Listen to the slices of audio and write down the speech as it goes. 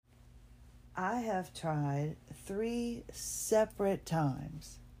I have tried 3 separate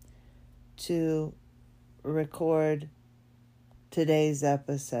times to record today's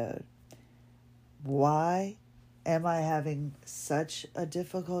episode. Why am I having such a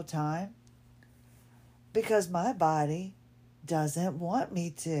difficult time? Because my body doesn't want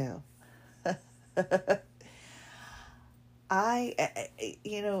me to. I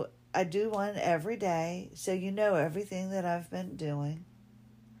do one every day, so you know everything that I've been doing.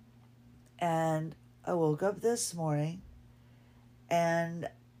 And I woke up this morning, and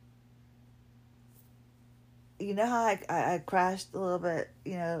you know how I crashed a little bit,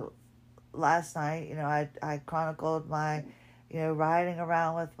 last night. I chronicled my, riding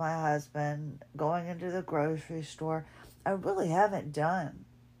around with my husband, going into the grocery store. I really haven't done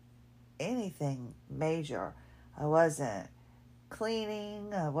anything major. I wasn't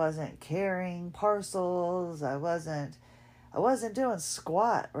cleaning, I wasn't carrying parcels, I wasn't doing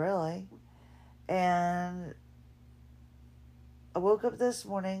squat really. And I woke up this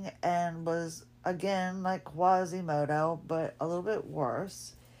morning and was again like Quasimodo, but a little bit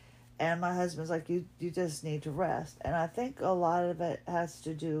worse. And my husband's like, you just need to rest. And I think a lot of it has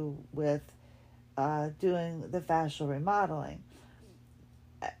to do with doing the fascial remodeling.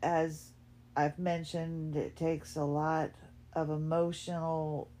 As I've mentioned, it takes a lot of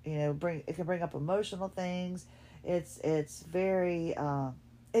emotional, it can bring up emotional things. It's very,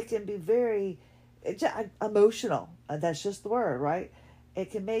 it can be very emotional. That's just the word, right? It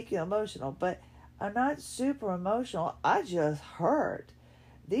can make you emotional, but I'm not super emotional. I just hurt.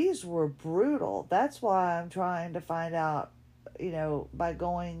 These were brutal. That's why I'm trying to find out, by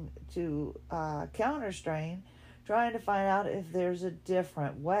going to Counterstrain, trying to find out if there's a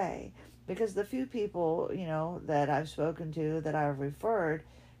different way. Because the few people, that I've spoken to, that I've referred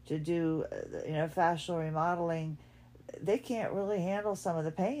to do, fascial remodeling, they can't really handle some of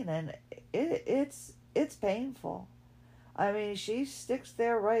the pain, and it's painful. I mean, she sticks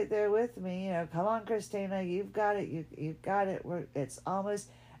there right there with me. Come on, Christina, you've got it. You've got it. It's almost,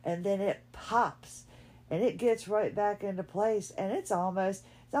 and then it pops, and it gets right back into place, and it's almost.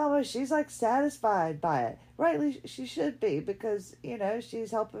 She's like satisfied by it. Rightly, she should be, because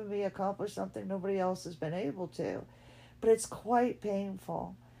she's helping me accomplish something nobody else has been able to. But it's quite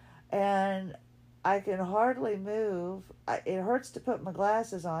painful, and I can hardly move. It hurts to put my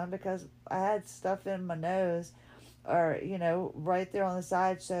glasses on because I had stuff in my nose, or right there on the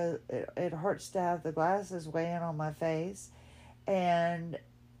side, so it hurts to have the glasses weighing on my face. And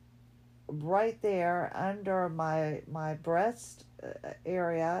right there under my breast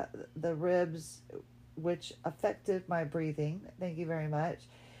area, the ribs, which affected my breathing, thank you very much,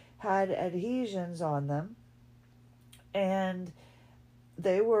 had adhesions on them, and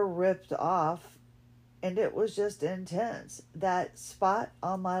they were ripped off, and it was just intense. That spot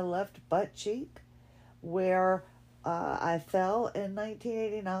on my left butt cheek where I fell in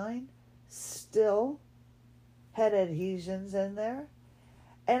 1989 still had adhesions in there.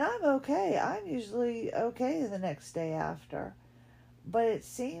 And I'm okay. I'm usually okay the next day after. But it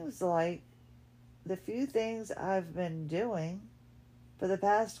seems like the few things I've been doing for the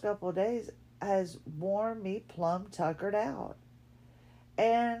past couple of days has worn me plumb tuckered out.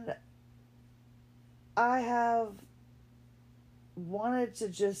 And I have wanted to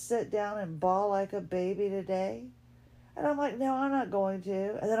just sit down and bawl like a baby today. And I'm like, no, I'm not going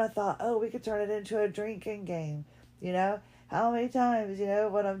to. And then I thought, we could turn it into a drinking game. How many times,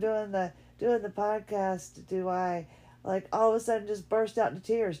 when I'm doing the podcast, do I like all of a sudden just burst out into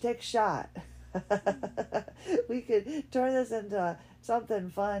tears? Take a shot. We could turn this into something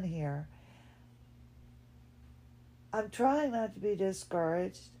fun here. I'm trying not to be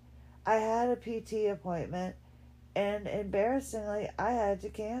discouraged. I had a PT appointment, and embarrassingly, I had to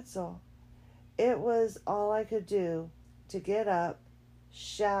cancel. It was all I could do to get up,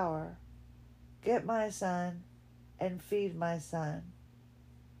 shower, get my son, and feed my son.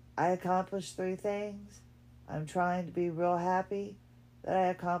 I accomplished 3 things. I'm trying to be real happy that I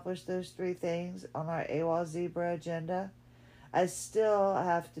accomplished those 3 things on our AWOL Zebra agenda. I still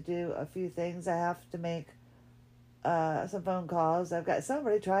have to do a few things. I have to make some phone calls. I've got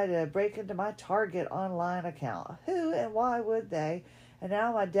somebody try to break into my Target online account. Who and why would they? And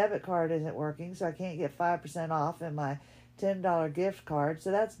now my debit card isn't working, so I can't get 5% off in my $10 gift card.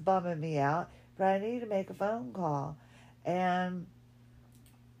 So that's bumming me out. But I need to make a phone call. And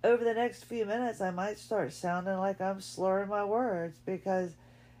over the next few minutes, I might start sounding like I'm slurring my words, because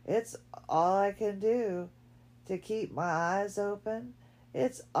it's all I can do to keep my eyes open.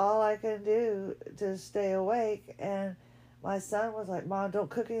 It's all I can do to stay awake. And my son was like, Mom, don't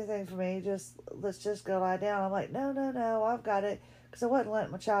cook anything for me. Let's just go lie down. I'm like, no, I've got it. because I wasn't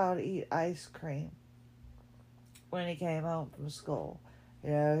letting my child eat ice cream when he came home from school.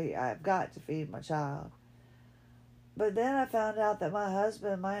 I've got to feed my child. But then I found out that my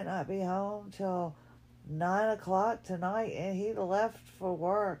husband might not be home till 9 o'clock tonight, and he left for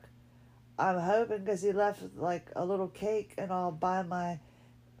work. I'm hoping, because he left like a little cake and all by my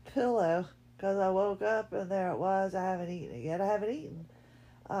pillow, because I woke up and there it was. I haven't eaten it yet. I haven't eaten.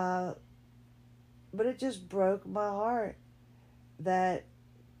 But it just broke my heart that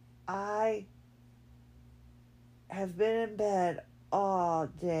I have been in bed all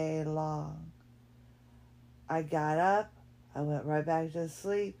day long. I got up. I went right back to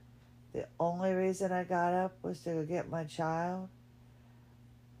sleep. The only reason I got up was to go get my child.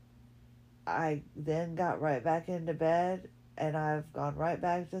 I then got right back into bed, and I've gone right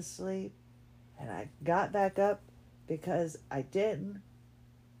back to sleep. And I got back up because I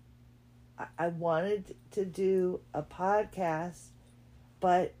wanted to do a podcast,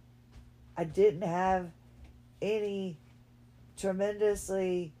 but I didn't have any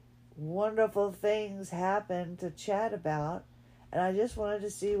tremendously wonderful things happen to chat about, and I just wanted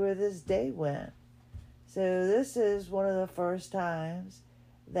to see where this day went. So this is one of the first times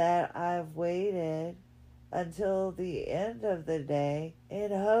that I've waited until the end of the day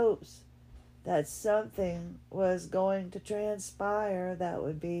in hopes that something was going to transpire that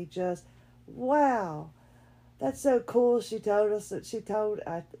would be just, wow, that's so cool. She told us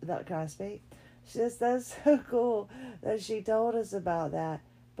that can I speak? She says, that's so cool that she told us about that.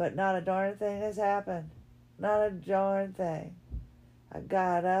 But not a darn thing has happened. Not a darn thing. I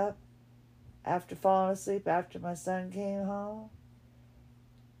got up after falling asleep after my son came home.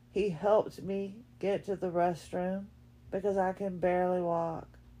 He helped me get to the restroom because I can barely walk.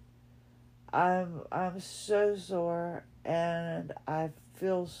 I'm so sore and I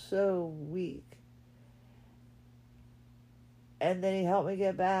feel so weak. And then he helped me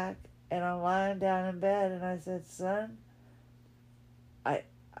get back, and I'm lying down in bed, and I said, son,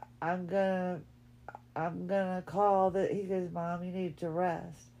 I'm gonna call that. He goes, Mom, you need to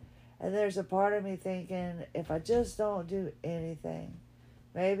rest. And there's a part of me thinking, if I just don't do anything,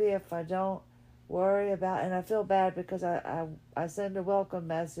 maybe if I don't worry about, and I feel bad because I send a welcome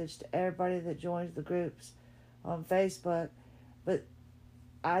message to everybody that joins the groups on Facebook, but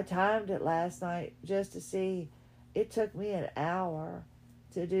I timed it last night just to see. It took me an hour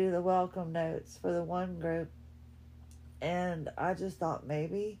to do the welcome notes for the one group, and I just thought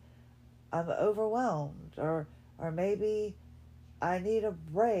maybe I'm overwhelmed, or maybe I need a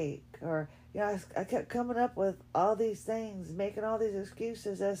break, or I kept coming up with all these things, making all these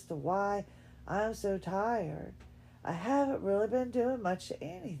excuses as to why I'm so tired. I haven't really been doing much of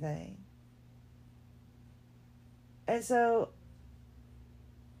anything. And so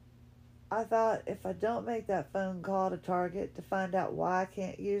I thought, if I don't make that phone call to Target to find out why I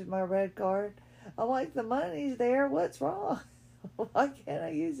can't use my red card, I'm like, the money's there, what's wrong? Why can't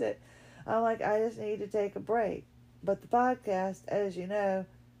I use it? I'm like, I just need to take a break. But the podcast, as you know,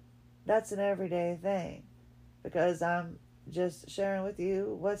 that's an everyday thing, because I'm just sharing with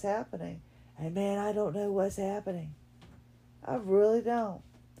you what's happening. And man, I don't know what's happening. I really don't.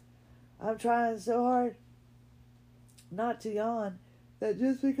 I'm trying so hard not to yawn that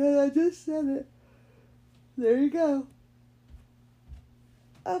just because I just said it, there you go.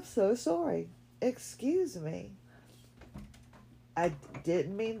 I'm so sorry. Excuse me. I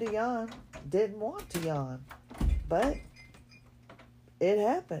didn't mean to yawn. Didn't want to yawn. But it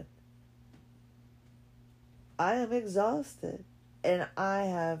happened. I am exhausted. And I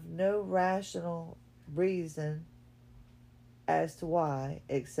have no rational reason as to why,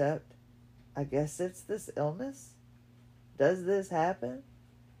 except I guess it's this illness. Does this happen?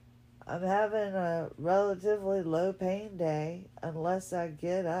 I'm having a relatively low pain day unless I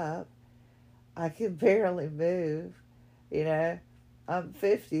get up. I can barely move. I'm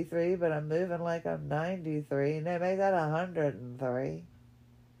 53, but I'm moving like I'm 93. And they make that 103.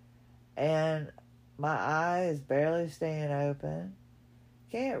 And my eye is barely staying open.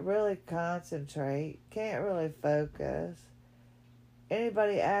 Can't really concentrate. Can't really focus.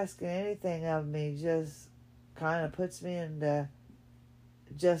 Anybody asking anything of me just kind of puts me into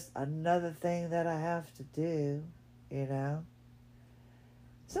just another thing that I have to do,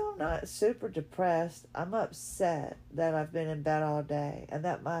 So I'm not super depressed. I'm upset that I've been in bed all day and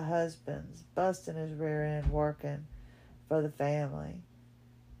that my husband's busting his rear end working for the family.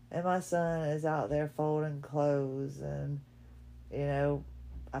 And my son is out there folding clothes and,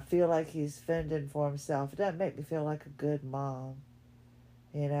 I feel like he's fending for himself. It doesn't make me feel like a good mom,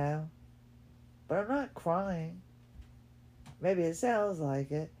 But I'm not crying. Maybe it sounds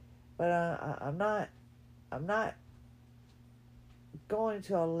like it, but I'm not going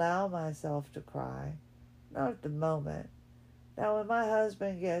to allow myself to cry. Not at the moment. Now, when my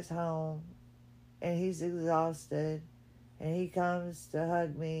husband gets home and he's exhausted and he comes to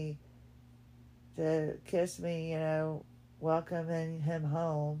hug me, to kiss me, welcoming him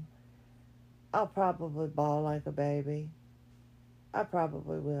home, I'll probably bawl like a baby. I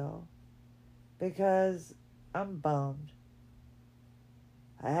probably will. Because I'm bummed.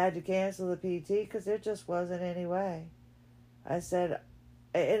 I had to cancel the PT because there just wasn't any way. I said,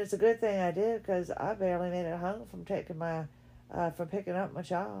 and it's a good thing I did because I barely made it home from from picking up my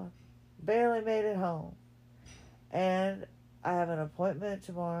child. Barely made it home. And I have an appointment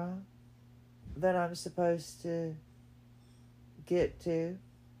tomorrow that I'm supposed to get to.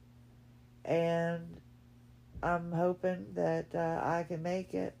 And I'm hoping that I can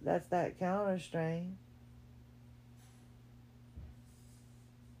make it. That's that counter strain.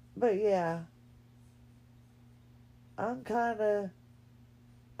 But yeah, I'm kind of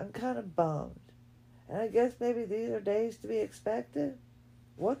bummed. And I guess maybe these are days to be expected.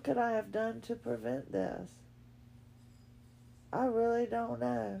 What could I have done to prevent this? I really don't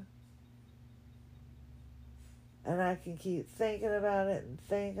know. And I can keep thinking about it and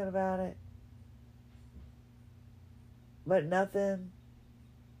thinking about it. But nothing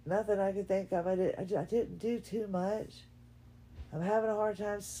I could think of. I didn't do too much. I'm having a hard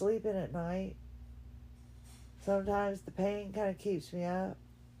time sleeping at night. Sometimes the pain kind of keeps me up.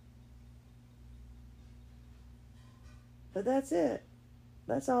 But that's it.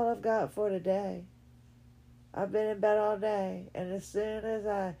 That's all I've got for today. I've been in bed all day, and as soon as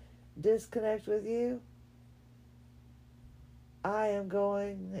I disconnect with you, I am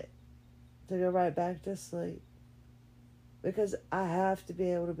going to go right back to sleep. Because I have to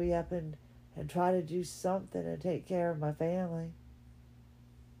be able to be up and try to do something and take care of my family.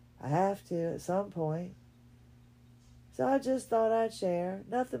 I have to at some point. So I just thought I'd share.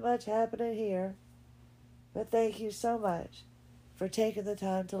 Nothing much happening here. But thank you so much for taking the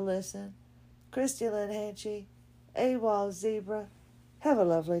time to listen. Christy Lynn Hanchy, AWOL Zebra. Have a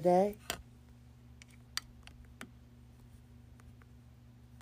lovely day.